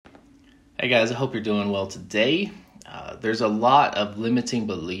Hey guys, I hope you're doing well today. There's a lot of limiting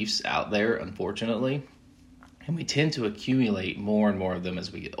beliefs out there, unfortunately, and we tend to accumulate more and more of them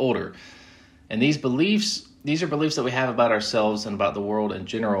as we get older. And these are beliefs that we have about ourselves and about the world in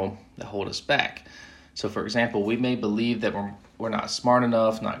general that hold us back. So for example, we may believe that we're not smart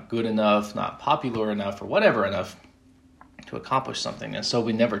enough, not good enough, not popular enough, or whatever enough to accomplish something, and so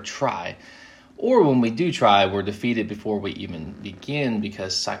we never try. Or when we do try, we're defeated before we even begin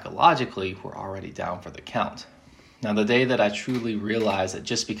because psychologically we're already down for the count. Now, the day that I truly realized that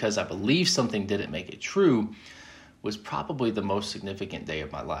just because I believed something didn't make it true was probably the most significant day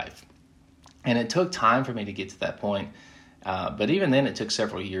of my life. And it took time for me to get to that point. But even then, it took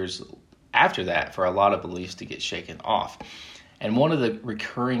several years after that for a lot of beliefs to get shaken off. And one of the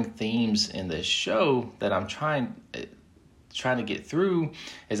recurring themes in this show that I'm trying to get through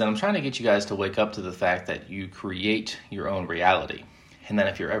is that I'm trying to get you guys to wake up to the fact that you create your own reality. And that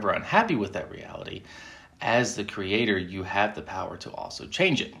if you're ever unhappy with that reality, as the creator, you have the power to also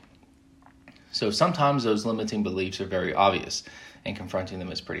change it. So sometimes those limiting beliefs are very obvious and confronting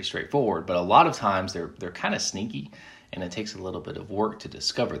them is pretty straightforward, but a lot of times they're kind of sneaky and it takes a little bit of work to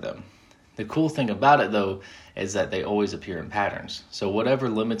discover them. The cool thing about it though is that they always appear in patterns. So whatever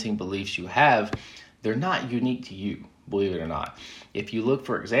limiting beliefs you have, they're not unique to you. Believe it or not. If you look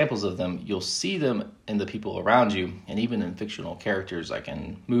for examples of them, you'll see them in the people around you and even in fictional characters like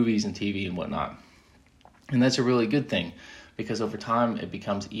in movies and TV and whatnot. And that's a really good thing because over time it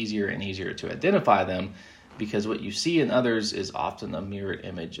becomes easier and easier to identify them because what you see in others is often a mirrored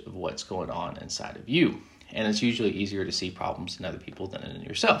image of what's going on inside of you. And it's usually easier to see problems in other people than in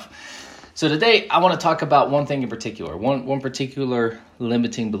yourself. So today I want to talk about one thing in particular, one particular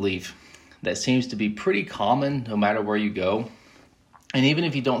limiting belief that seems to be pretty common no matter where you go. And even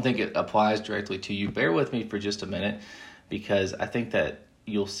if you don't think it applies directly to you, bear with me for just a minute because I think that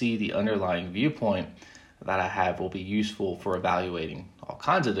you'll see the underlying viewpoint that I have will be useful for evaluating all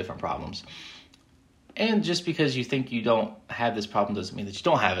kinds of different problems. And just because you think you don't have this problem doesn't mean that you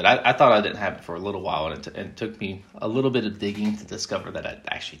don't have it. I thought I didn't have it for a little while, and it took me a little bit of digging to discover that I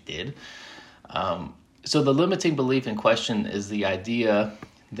actually did. So the limiting belief in question is the idea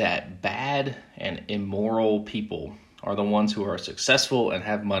that bad and immoral people are the ones who are successful and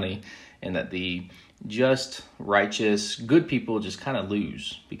have money, and that the just, righteous, good people just kind of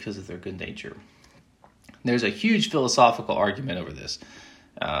lose because of their good nature. There's a huge philosophical argument over this,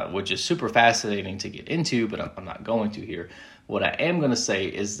 which is super fascinating to get into, but I'm not going to here. What I am going to say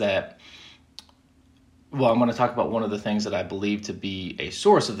is that, I'm going to talk about one of the things that I believe to be a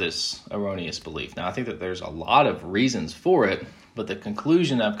source of this erroneous belief. Now, I think that there's a lot of reasons for it, but the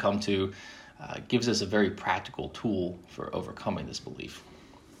conclusion I've come to gives us a very practical tool for overcoming this belief.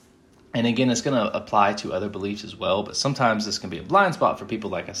 And again, it's going to apply to other beliefs as well, but sometimes this can be a blind spot for people,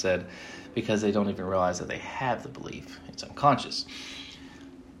 like I said, because they don't even realize that they have the belief. It's unconscious.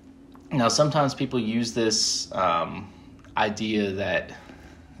 Now, sometimes people use this idea that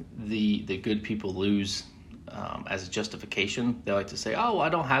the good people lose as a justification. They like to say, I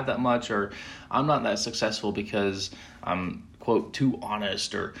don't have that much, or I'm not that successful because I'm, quote, too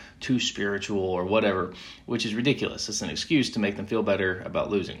honest or too spiritual or whatever, which is ridiculous. It's an excuse to make them feel better about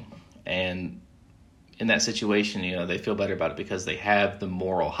losing. And in that situation, they feel better about it because they have the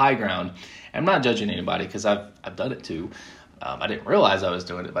moral high ground. I'm not judging anybody because I've done it too. I didn't realize I was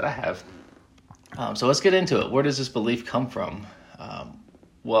doing it, but I have. So let's get into it. Where does this belief come from?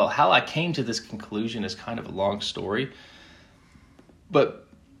 How I came to this conclusion is kind of a long story. But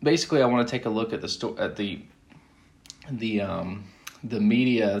basically, I want to take a look at the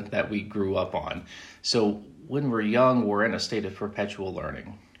media that we grew up on. So when we're young, we're in a state of perpetual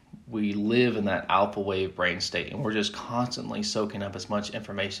learning. We live in that alpha wave brain state, and we're just constantly soaking up as much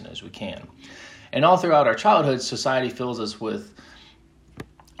information as we can. And all throughout our childhood, society fills us with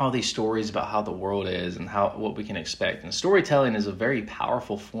all these stories about how the world is and what we can expect. And storytelling is a very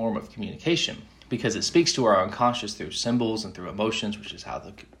powerful form of communication because it speaks to our unconscious through symbols and through emotions, which is how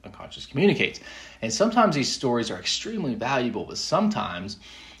the unconscious communicates. And sometimes these stories are extremely valuable, but sometimes,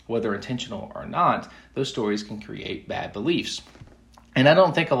 whether intentional or not, those stories can create bad beliefs. And I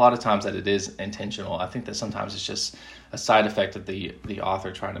don't think a lot of times that it is intentional. I think that sometimes it's just a side effect of the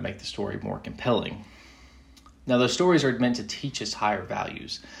author trying to make the story more compelling. Now, those stories are meant to teach us higher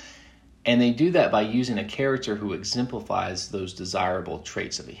values. And they do that by using a character who exemplifies those desirable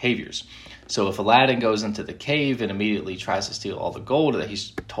traits and behaviors. So if Aladdin goes into the cave and immediately tries to steal all the gold that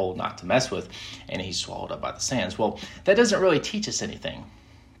he's told not to mess with, and he's swallowed up by the sands, that doesn't really teach us anything.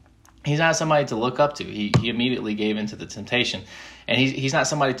 He's not somebody to look up to. He immediately gave into the temptation. And he's not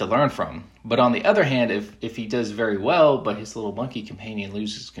somebody to learn from. But on the other hand, if he does very well, but his little monkey companion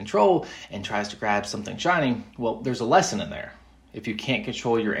loses control and tries to grab something shiny, well, there's a lesson in there. If you can't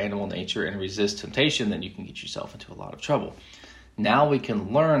control your animal nature and resist temptation, then you can get yourself into a lot of trouble. Now we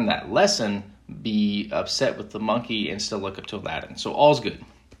can learn that lesson, be upset with the monkey, and still look up to Aladdin. So all's good,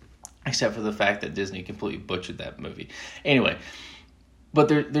 except for the fact that Disney completely butchered that movie. Anyway, but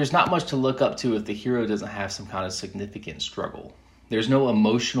there's not much to look up to if the hero doesn't have some kind of significant struggle. There's no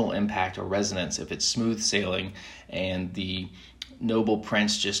emotional impact or resonance if it's smooth sailing and the noble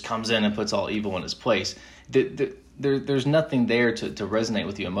prince just comes in and puts all evil in his place. There's nothing there to resonate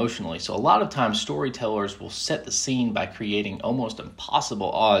with you emotionally. So a lot of times storytellers will set the scene by creating almost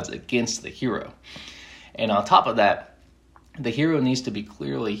impossible odds against the hero. And on top of that, the hero needs to be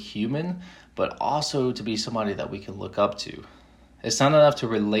clearly human, but also to be somebody that we can look up to. It's not enough to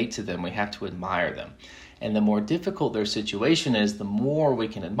relate to them, we have to admire them. And the more difficult their situation is, the more we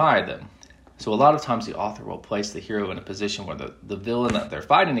can admire them. So a lot of times the author will place the hero in a position where the villain that they're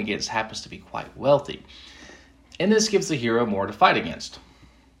fighting against happens to be quite wealthy. And this gives the hero more to fight against.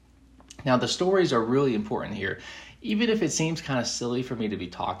 Now the stories are really important here, even if it seems kind of silly for me to be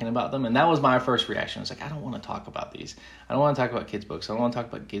talking about them. And that was my first reaction. It's like, I don't want to talk about these. I don't want to talk about kids' books. I don't want to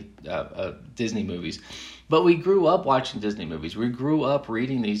talk about Disney movies. But we grew up watching Disney movies. We grew up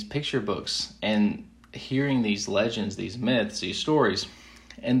reading these picture books and hearing these legends, these myths, these stories.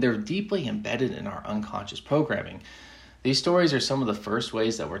 And they're deeply embedded in our unconscious programming. These stories are some of the first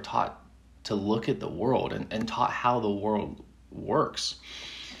ways that we're taught to look at the world and taught how the world works.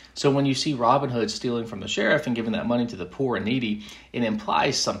 So when you see Robin Hood stealing from the sheriff and giving that money to the poor and needy, it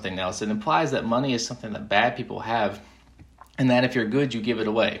implies something else. It implies that money is something that bad people have, and that if you're good, you give it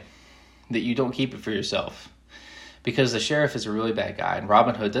away, that you don't keep it for yourself. Because the sheriff is a really bad guy, and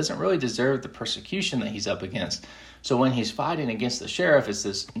Robin Hood doesn't really deserve the persecution that he's up against. So when he's fighting against the sheriff, it's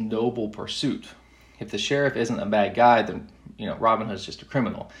this noble pursuit. If the sheriff isn't a bad guy, then Robin Hood's just a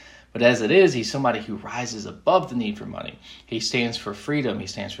criminal. But as it is, he's somebody who rises above the need for money. He stands for freedom. He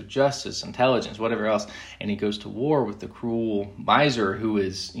stands for justice, intelligence, whatever else. And he goes to war with the cruel miser who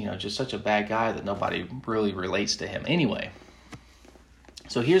is, just such a bad guy that nobody really relates to him anyway.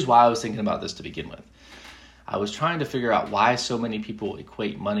 So here's why I was thinking about this to begin with. I was trying to figure out why so many people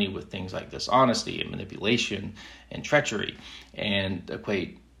equate money with things like dishonesty and manipulation and treachery, and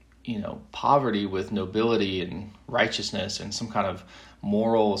equate, poverty with nobility and righteousness and some kind of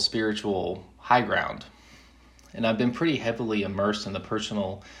moral, spiritual high ground. And I've been pretty heavily immersed in the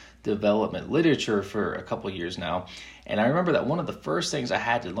personal development literature for a couple years now. And I remember that one of the first things I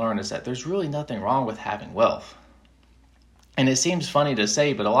had to learn is that there's really nothing wrong with having wealth. And it seems funny to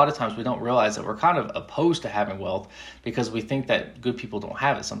say, but a lot of times we don't realize that we're kind of opposed to having wealth because we think that good people don't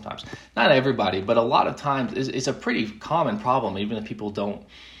have it sometimes. Not everybody, but a lot of times it's a pretty common problem, even if people don't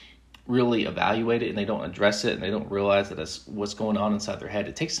really evaluate it and they don't address it and they don't realize that that's what's going on inside their head.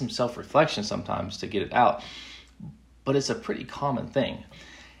 It takes some self-reflection sometimes to get it out, but it's a pretty common thing.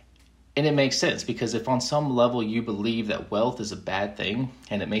 And it makes sense because if on some level you believe that wealth is a bad thing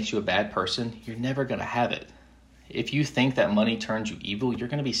and it makes you a bad person, you're never going to have it. If you think that money turns you evil, you're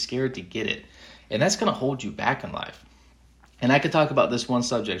going to be scared to get it. And that's going to hold you back in life. And I could talk about this one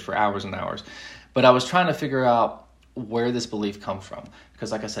subject for hours and hours, but I was trying to figure out where this belief comes from.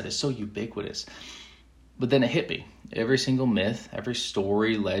 Because like I said, it's so ubiquitous. But then it hit me. Every single myth, every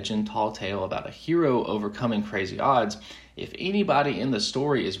story, legend, tall tale about a hero overcoming crazy odds, if anybody in the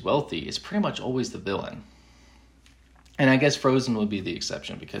story is wealthy, it's pretty much always the villain. And I guess Frozen would be the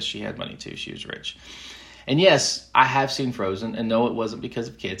exception because she had money too. She was rich. And yes, I have seen Frozen, and no, it wasn't because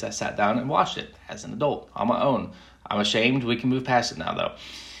of kids. I sat down and watched it as an adult on my own. I'm ashamed. We can move past it now, though.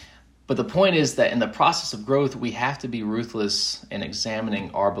 But the point is that in the process of growth, we have to be ruthless in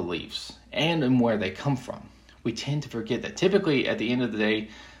examining our beliefs and in where they come from. We tend to forget that typically at the end of the day,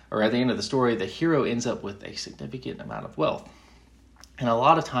 or at the end of the story, the hero ends up with a significant amount of wealth. And a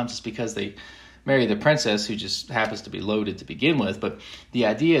lot of times it's because they marry the princess who just happens to be loaded to begin with. But the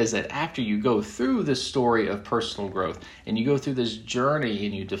idea is that after you go through this story of personal growth and you go through this journey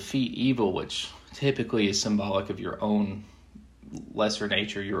and you defeat evil, which typically is symbolic of your own lesser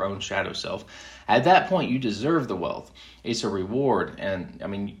nature, your own shadow self, at that point you deserve the wealth. It's a reward. And I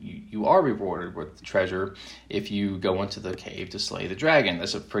mean, you are rewarded with the treasure if you go into the cave to slay the dragon.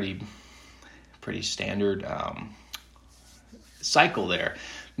 That's a pretty standard cycle there.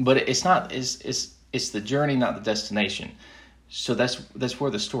 But it's not. It's the journey, not the destination. So that's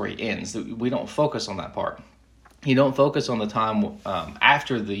where the story ends. We don't focus on that part. You don't focus on the time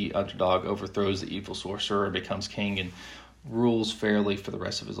after the underdog overthrows the evil sorcerer and becomes king and rules fairly for the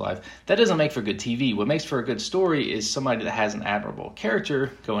rest of his life. That doesn't make for good TV. What makes for a good story is somebody that has an admirable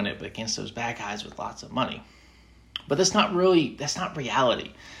character going up against those bad guys with lots of money. But that's not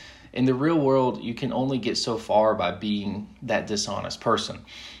reality. In the real world, you can only get so far by being that dishonest person.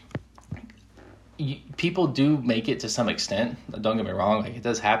 People do make it to some extent. Don't get me wrong, like it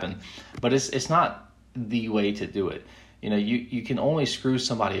does happen, but it's not the way to do it. You can only screw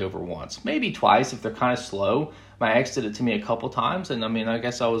somebody over once, maybe twice if they're kind of slow. My ex did it to me a couple times, and I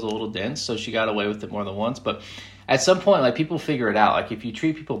guess I was a little dense, so she got away with it more than once. But at some point, like, people figure it out. Like, if you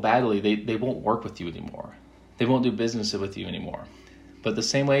treat people badly, they won't work with you anymore. They won't do business with you anymore. But the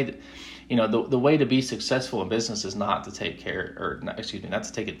same way, the way to be successful in business is not to take not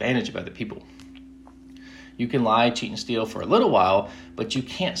to take advantage of other people. You can lie, cheat, and steal for a little while, but you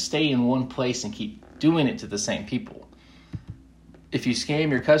can't stay in one place and keep doing it to the same people. If you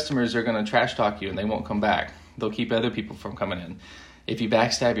scam your customers, they're going to trash talk you and they won't come back. They'll keep other people from coming in. If you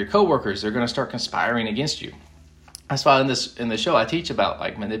backstab your coworkers, they're going to start conspiring against you. That's why in the show I teach about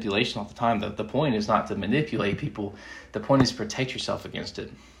like manipulation all the time. The point is not to manipulate people. The point is to protect yourself against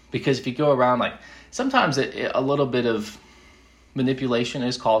it. Because if you go around, like, sometimes a little bit of manipulation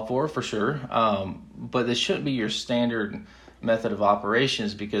is called for sure. But this shouldn't be your standard method of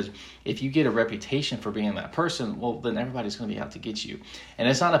operations, because if you get a reputation for being that person, well, then everybody's going to be out to get you. And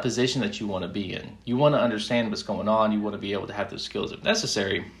it's not a position that you want to be in. You want to understand what's going on. You want to be able to have those skills if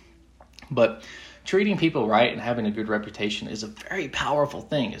necessary. But treating people right and having a good reputation is a very powerful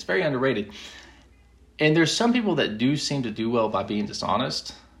thing. It's very underrated. And there's some people that do seem to do well by being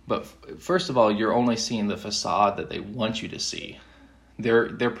dishonest. But first of all, you're only seeing the facade that they want you to see.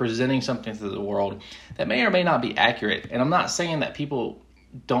 They're presenting something to the world that may or may not be accurate. And I'm not saying that people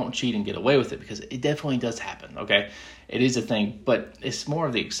don't cheat and get away with it, because it definitely does happen, okay? It is a thing, but it's more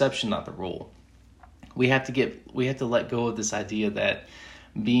of the exception, not the rule. We have to let go of this idea that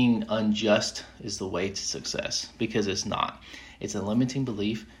being unjust is the way to success, because it's not. It's a limiting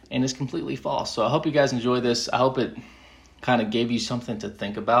belief, and it's completely false. So I hope you guys enjoy this. I hope it kind of gave you something to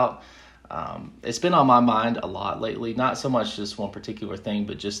think about. It's been on my mind a lot lately, not so much just one particular thing,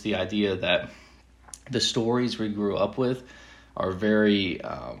 but just the idea that the stories we grew up with are very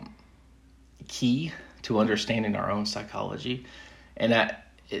key to understanding our own psychology. And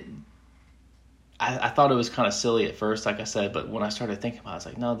I thought it was kind of silly at first, like I said, but when I started thinking about it, I was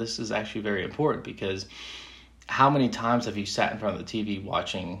like, no, this is actually very important, because how many times have you sat in front of the TV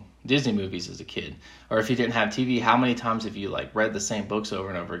watching Disney movies as a kid? Or if you didn't have TV, how many times have you like read the same books over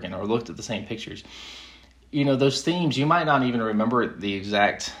and over again, or looked at the same pictures? Those themes, you might not even remember the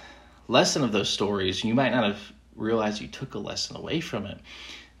exact lesson of those stories. You might not have realized you took a lesson away from it,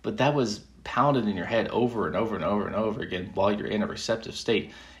 but that was pounded in your head over and over and over and over again while you're in a receptive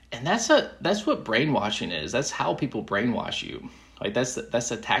state. And that's what brainwashing is. That's how people brainwash you. Like, that's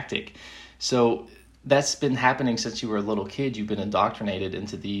a tactic. So that's been happening since you were a little kid. You've been indoctrinated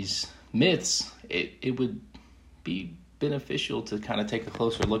into these myths. It would be beneficial to kind of take a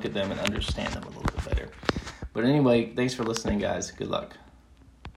closer look at them and understand them a little bit better. But anyway, thanks for listening, guys. Good luck.